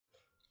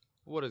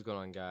What is going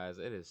on, guys?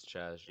 It is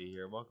ChazG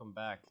here. Welcome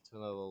back to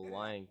another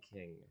Lion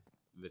King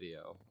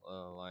video,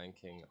 Lion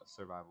King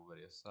survival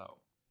video. So,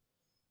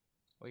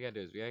 what we gotta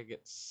do is we gotta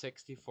get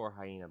 64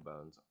 hyena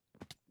bones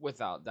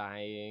without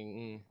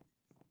dying.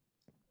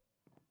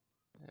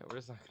 Yeah, we're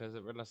just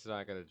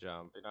not gonna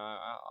jump. You know,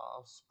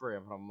 I'll spray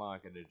them, but I'm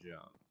not gonna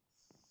jump.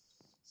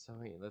 So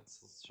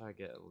let's try to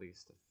get at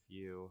least a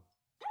few.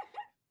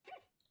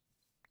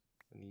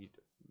 We need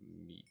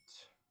meat.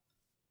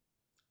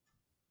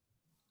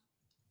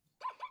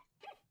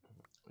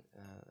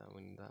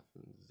 We need that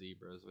from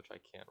zebras, which I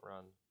can't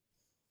run.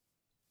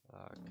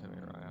 Come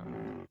here,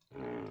 Ryan.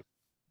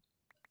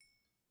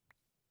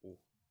 Ooh.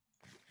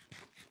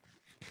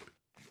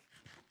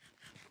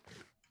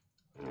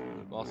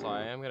 Also,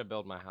 I am gonna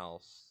build my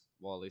house.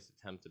 Well, at least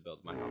attempt to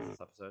build my house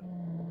this episode.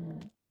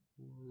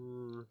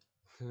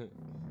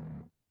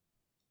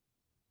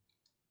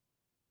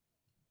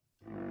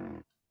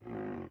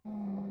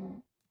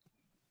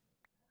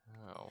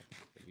 Oh,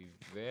 be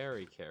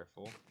very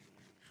careful.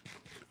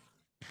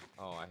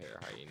 Oh, I hear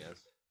hyenas.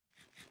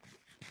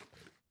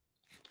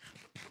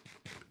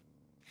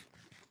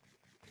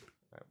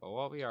 Alright, but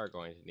what we are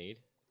going to need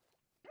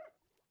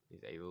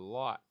is a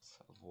lot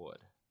of wood.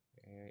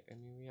 I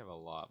mean, we have a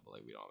lot, but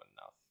like we don't have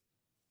enough.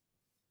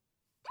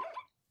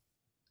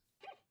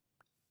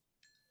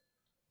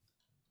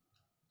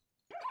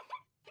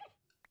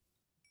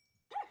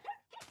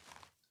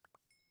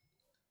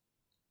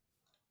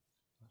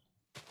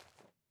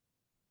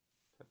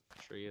 What type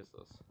of tree is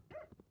this?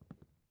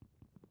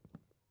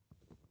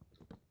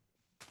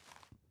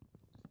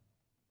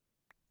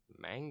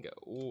 Mango.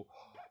 Ooh,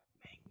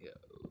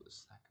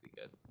 mangoes. That could be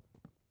good.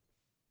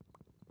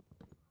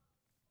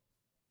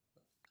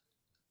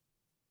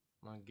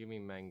 Come on, give me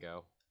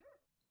mango.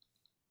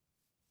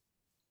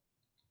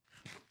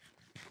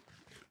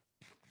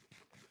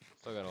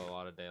 Still got a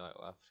lot of daylight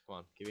left. Come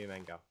on, give me a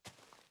mango.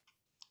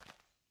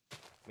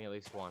 Give me at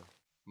least one.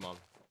 Come on.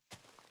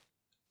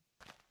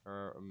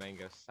 Or a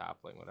mango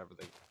sapling, whatever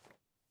they...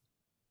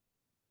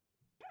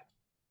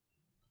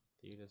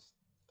 Do you just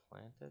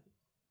plant it?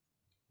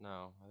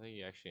 No, I think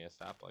you actually need a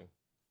sapling.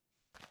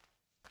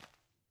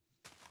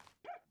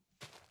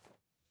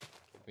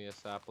 Give me a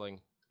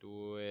sapling.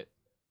 Do it.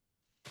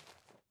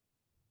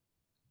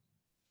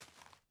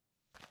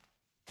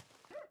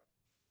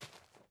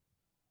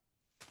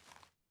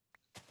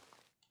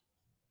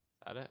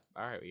 Is that it?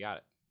 Alright, we got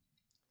it.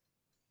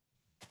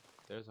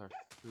 There's our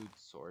food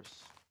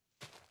source.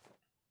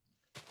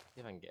 See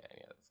if I can get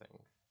any other thing.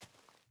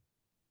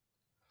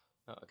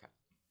 Oh, okay.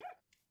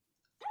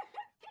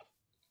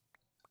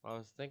 What I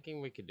was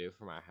thinking we could do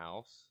for my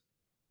house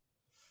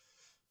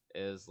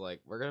is like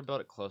we're gonna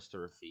build it close to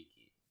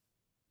Rafiki.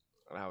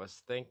 And I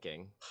was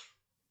thinking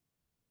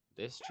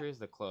this tree is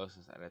the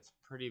closest and it's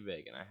pretty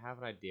big, and I have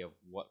an idea of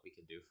what we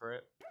could do for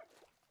it.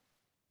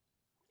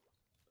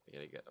 We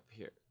gotta get up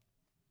here.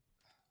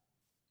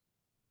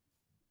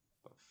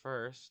 But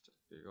first,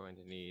 you're going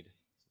to need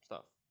some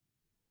stuff.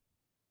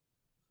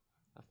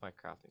 That's my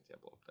crafting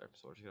table up there,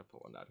 so we're just gonna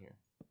put one down here.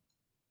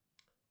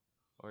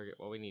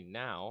 What we need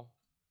now,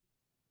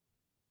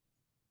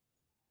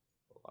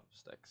 a lot of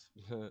sticks.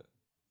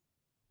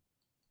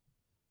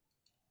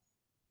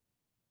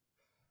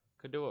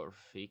 Could do what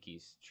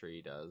Rafiki's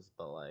tree does,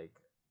 but like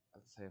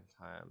at the same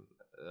time,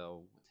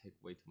 it'll take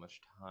way too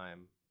much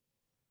time.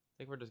 I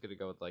think we're just gonna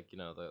go with like, you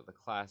know, the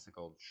classic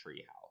old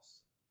tree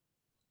house.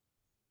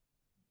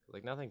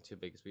 Like nothing too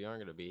big, because we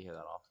aren't gonna be here that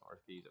often. We're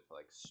gonna use it for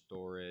like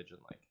storage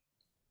and like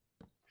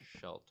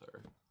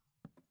shelter.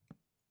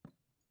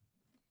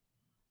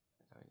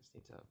 Now I just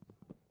need to,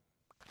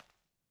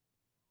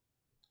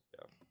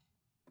 yeah.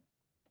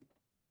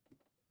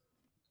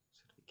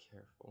 Just gotta be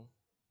careful.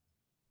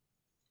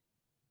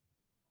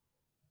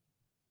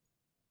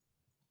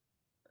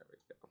 There we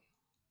go.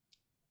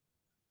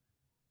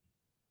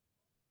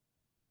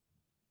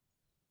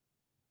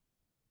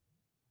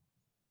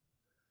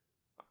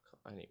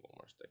 Oh, I need one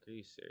more stick. Are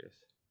you serious?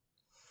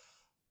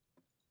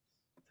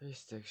 3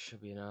 sticks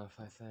should be enough,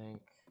 I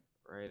think.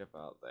 Right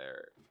about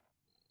there.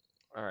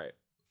 Alright.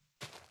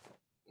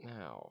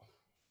 Now.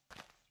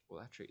 Well,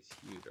 that tree is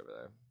huge over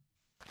there.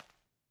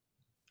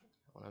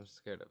 What I'm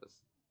scared of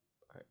is...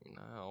 Alright,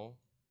 now...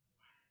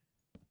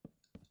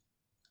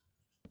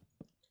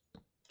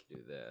 Do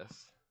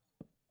this.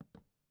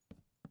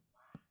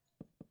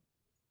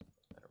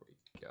 There we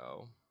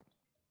go.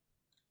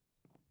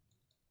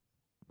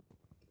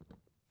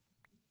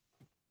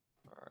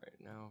 Alright,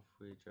 now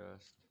if we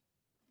just...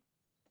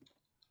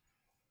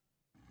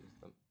 use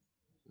the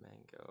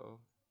mango.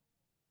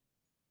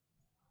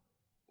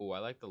 Oh, I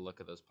like the look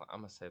of those planks.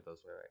 I'm gonna save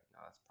those. Wait.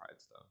 No, that's pride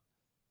stone.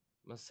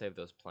 I'm gonna save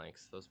those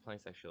planks. Those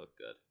planks actually look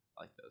good.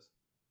 I like those.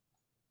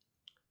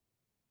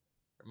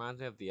 Reminds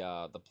me of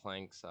the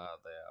planks,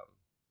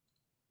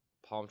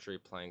 palm tree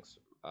planks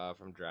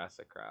from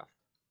Jurassic Craft.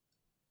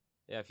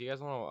 Yeah, if you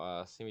guys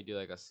want to see me do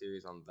like a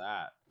series on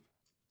that,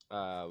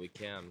 we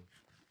can.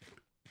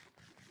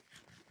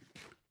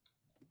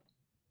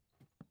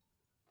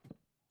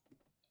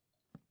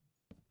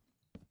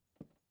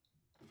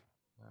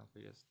 Now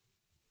we just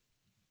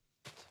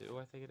 2,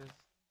 I think it is.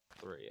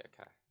 3,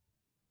 okay.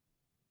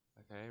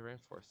 Okay,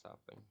 rainforest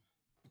sapling.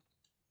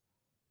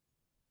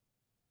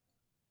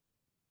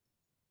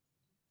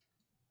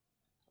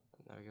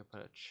 Now we can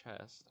put a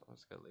chest. I'm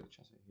just gonna leave a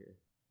chest right here.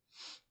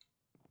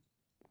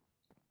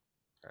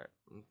 Alright,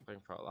 I'm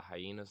waiting for all the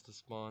hyenas to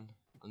spawn.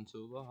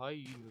 Until the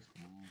hyenas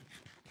come.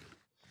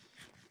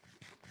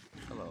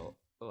 Hello,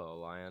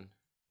 lion.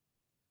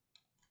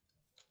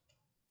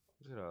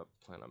 I'm just gonna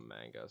plant a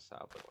mango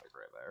sapling like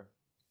right there.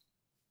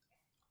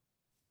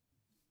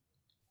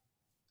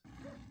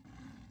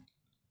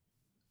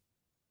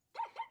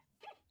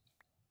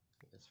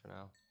 I guess for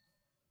now.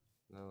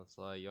 Now let's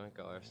yoink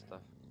all our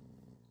stuff.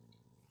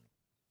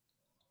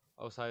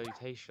 Oh,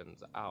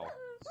 salutations. Ow.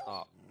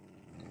 Stop.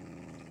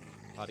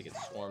 About to get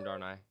swarmed,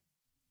 aren't I? I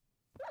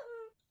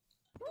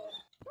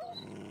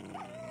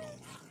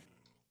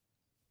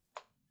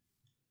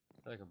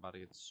feel like I'm about to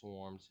get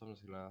swarmed, so I'm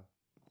just gonna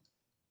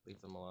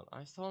leave them alone.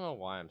 I still don't know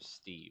why I'm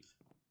Steve.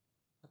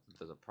 Not that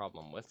there's a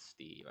problem with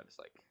Steve. I just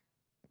like,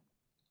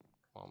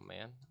 come on,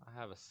 man. I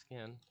have a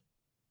skin.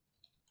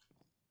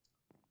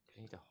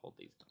 I need to hold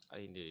these. I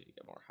need to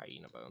get more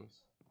hyena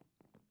bones.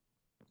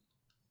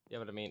 Yeah,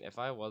 but I mean, if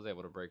I was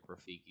able to break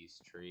Rafiki's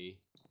tree,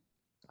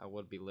 I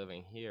would be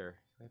living here.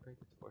 Can I break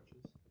the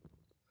torches?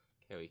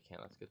 Okay, we can.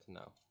 That's good to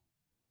know.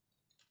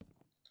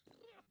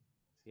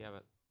 Does he have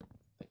it? I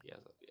think he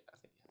has it. Yeah, I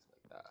think he has it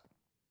like that.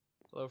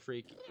 Hello,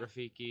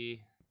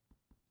 Rafiki.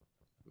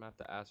 I'm gonna have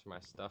to ask for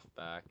my stuff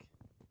back.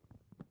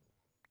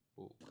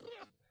 Ooh.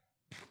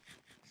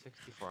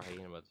 64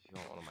 hyena bones if you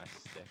want one of my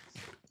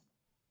sticks.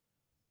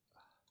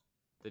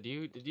 Did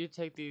you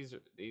take these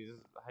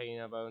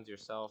hyena bones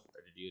yourself,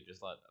 or did you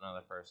just let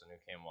another person who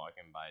came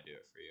walking by do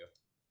it for you?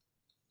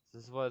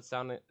 This is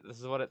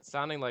what it's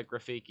sounding like,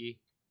 Rafiki.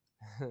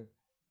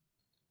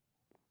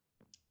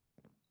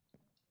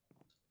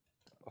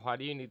 Why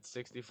do you need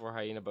 64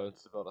 hyena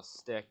bones to build a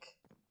stick?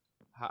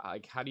 How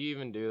do you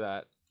even do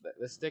that?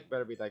 The stick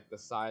better be like the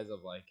size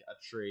of like a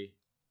tree.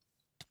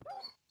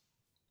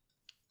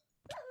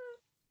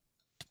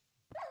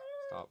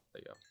 Stop.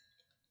 There you go.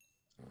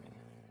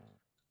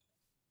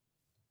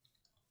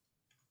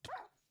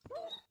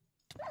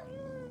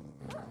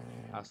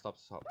 Ah, stop.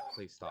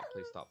 Please stop.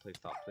 Please stop. Please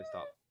stop. Please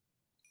stop.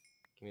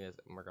 Give me this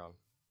and we're gone.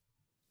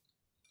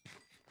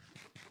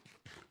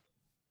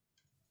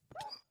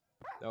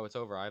 No, it's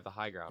over. I have the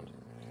high ground.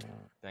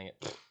 Dang it.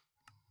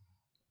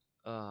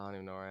 I don't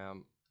even know where I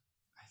am.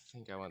 I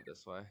think I went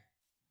this way.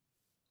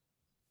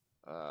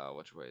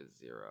 Which way is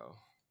 0?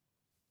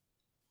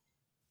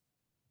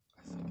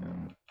 I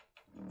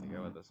think I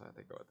went this way. I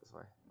think I went this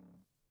way.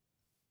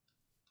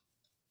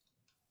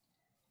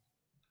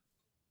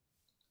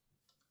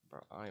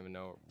 Bro, I don't even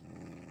know.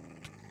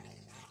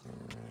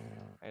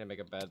 I need to make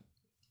a bed.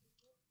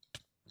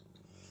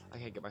 I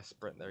can't get my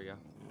sprint. There you go.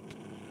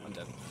 I'm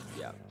dead.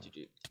 Yeah,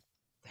 GG.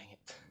 Dang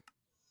it.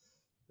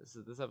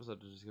 This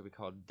episode is just gonna be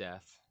called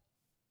Death.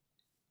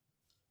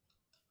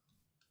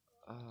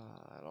 I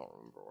don't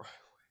remember where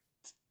I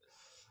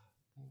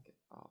went.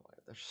 Oh my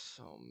god, there's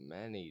so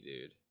many,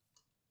 dude.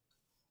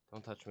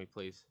 Don't touch me,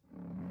 please.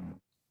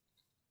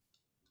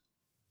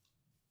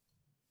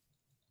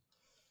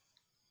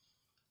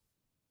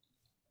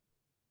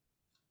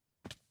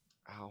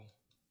 Ow.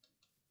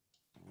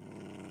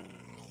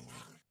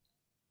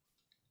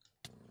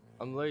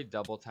 I'm literally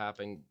double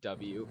tapping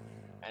W,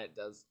 and it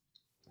does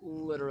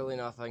literally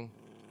nothing.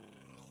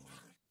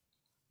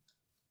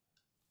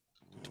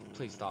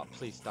 Please stop,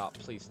 please stop,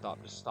 please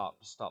stop, just stop,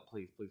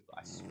 please,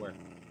 I swear.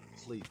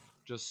 Please,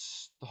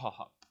 just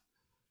stop.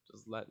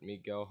 Just let me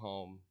go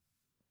home.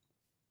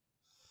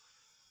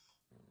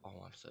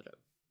 Oh, I'm so dead.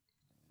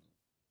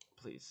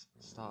 Please,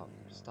 stop,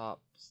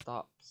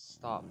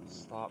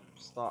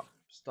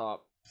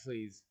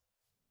 please.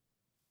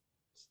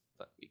 Just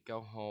let me go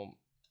home.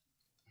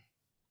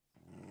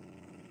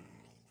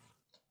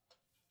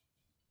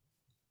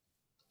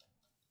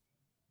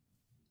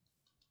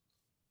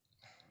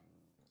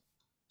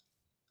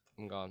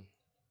 I'm gone.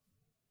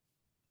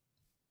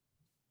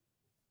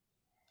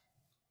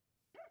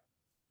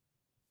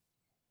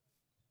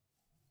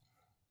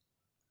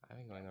 I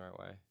ain't going the right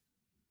way.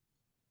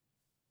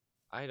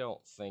 I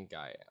don't think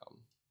I am.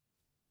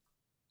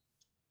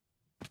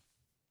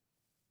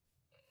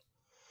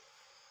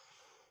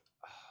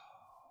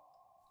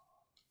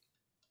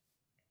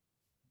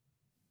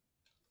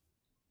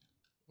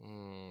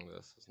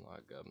 This is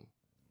not good.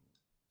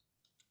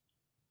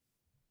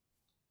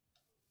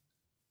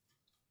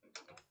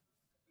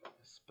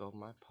 Spilled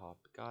my pop.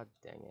 God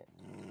dang it.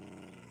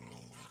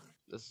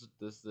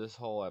 This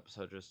whole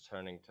episode just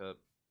turning to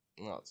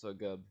not so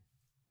good.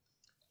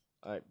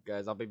 Alright,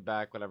 guys, I'll be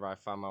back whenever I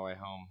find my way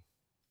home.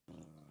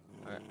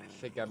 Alright, I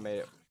think I made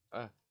it.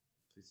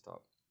 Please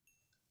stop.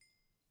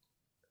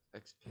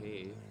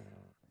 XP.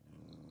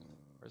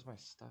 Where's my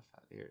stuff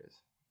at? Here it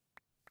is.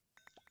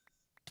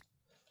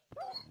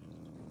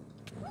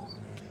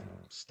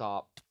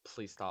 Stop.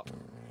 Please stop.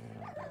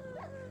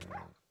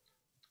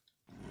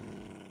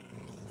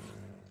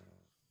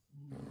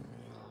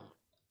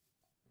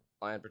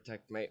 Lion,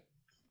 protect me.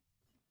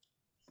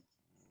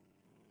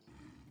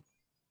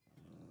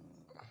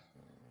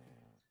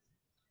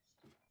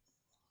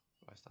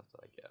 What stuff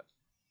did I get?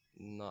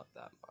 Not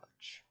that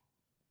much.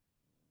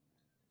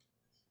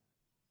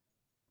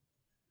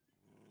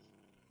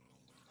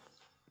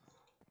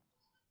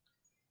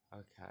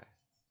 Okay.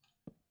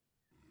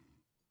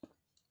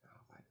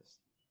 Oh,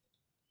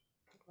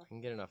 if I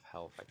can get enough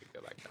health, I could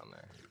go back down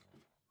there.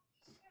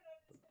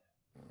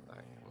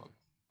 Alright, come on.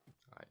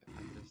 Alright,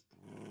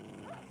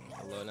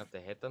 I'm low enough to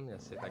hit them.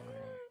 Let's see if I can.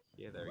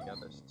 Yeah, there we go.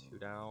 There's 2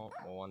 down.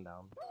 Well, 1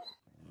 down.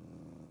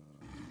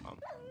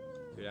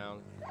 2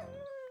 down.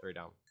 3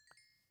 down.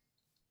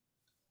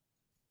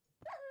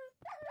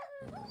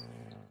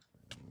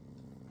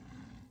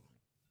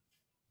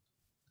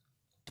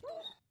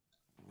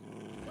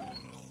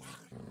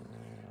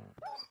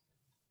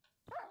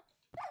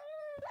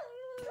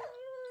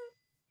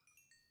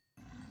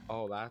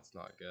 Oh, that's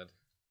not good.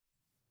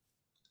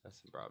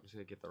 Listen, bro, I'm just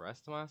gonna get the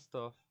rest of my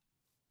stuff.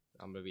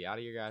 I'm gonna be out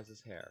of your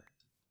guys' hair.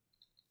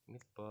 Give me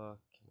the book.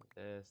 Give me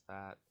this,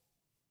 that.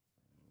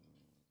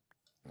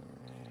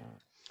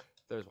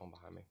 There's one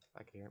behind me.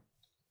 Back here.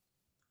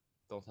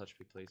 Don't touch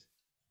me, please.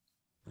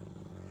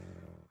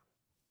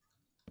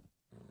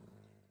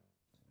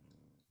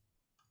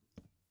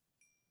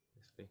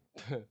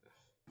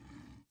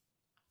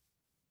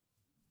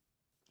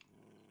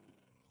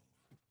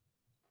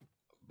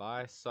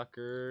 Bye,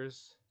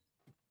 suckers.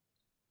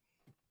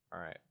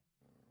 Alright.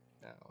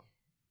 Now.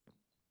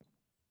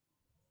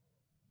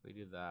 We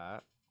do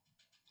that.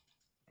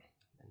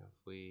 And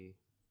if we...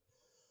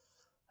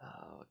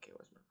 Oh, okay,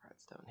 where's my pride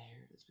stone?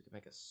 Here it is. We can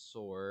make a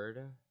sword.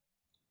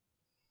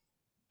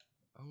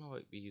 I don't know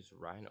what we use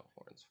rhino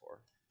horns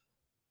for.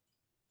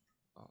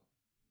 Oh,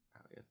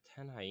 we have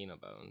 10 hyena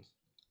bones.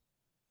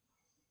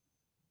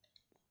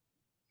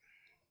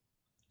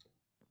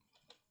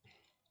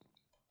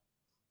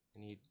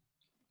 We need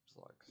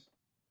slugs.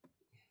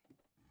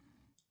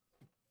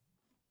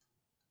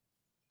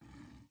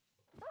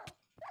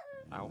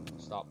 Ow,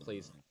 stop,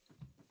 please.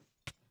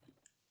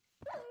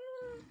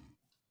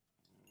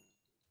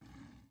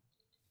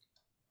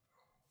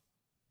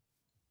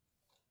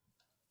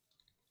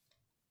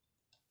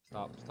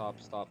 Stop, stop,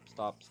 stop,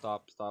 stop,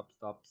 stop, stop,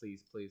 stop,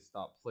 please, please,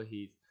 stop,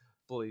 please,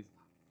 please.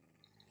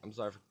 I'm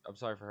sorry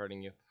for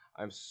hurting you.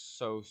 I'm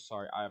so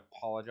sorry. I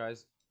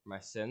apologize for my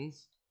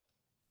sins.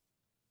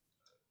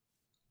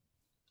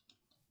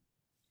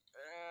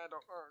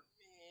 Don't hurt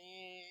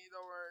me.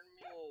 Don't hurt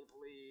me,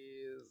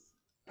 please.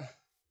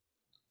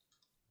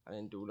 I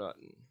didn't do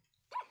nothing.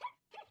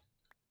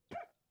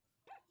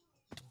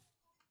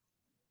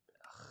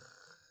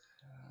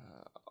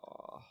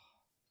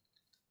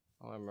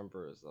 All I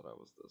remember is that I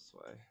was this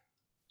way.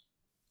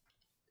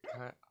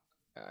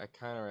 I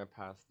kind of ran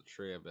past the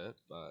tree a bit,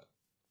 but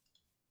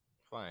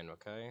fine,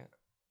 okay?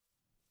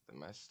 And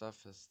my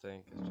stuff is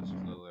stink. It's just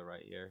literally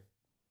right here.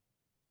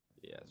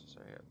 Yeah, it's just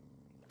right here.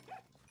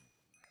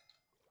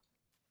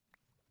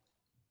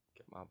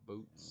 Get my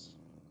boots.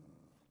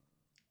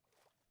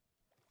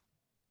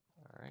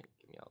 Alright,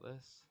 give me all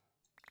this.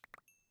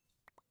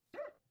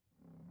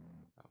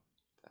 Oh,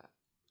 that.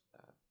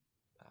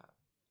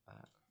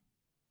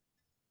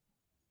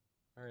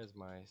 Where is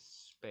my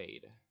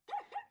spade?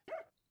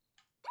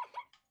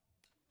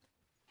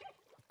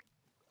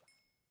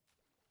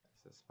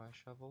 Is this my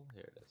shovel?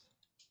 Here it is.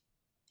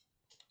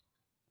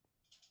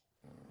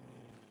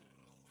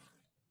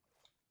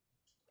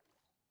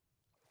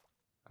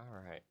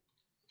 Alright.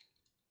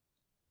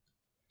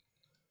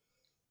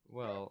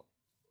 Well,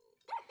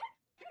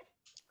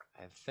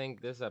 I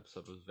think this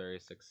episode was very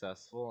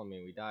successful. I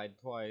mean, we died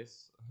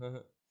twice.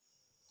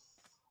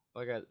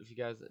 But guys, if you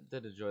guys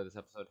did enjoy this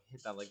episode,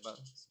 hit that like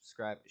button,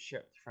 subscribe, share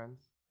it with your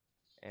friends,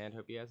 and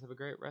hope you guys have a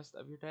great rest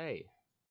of your day.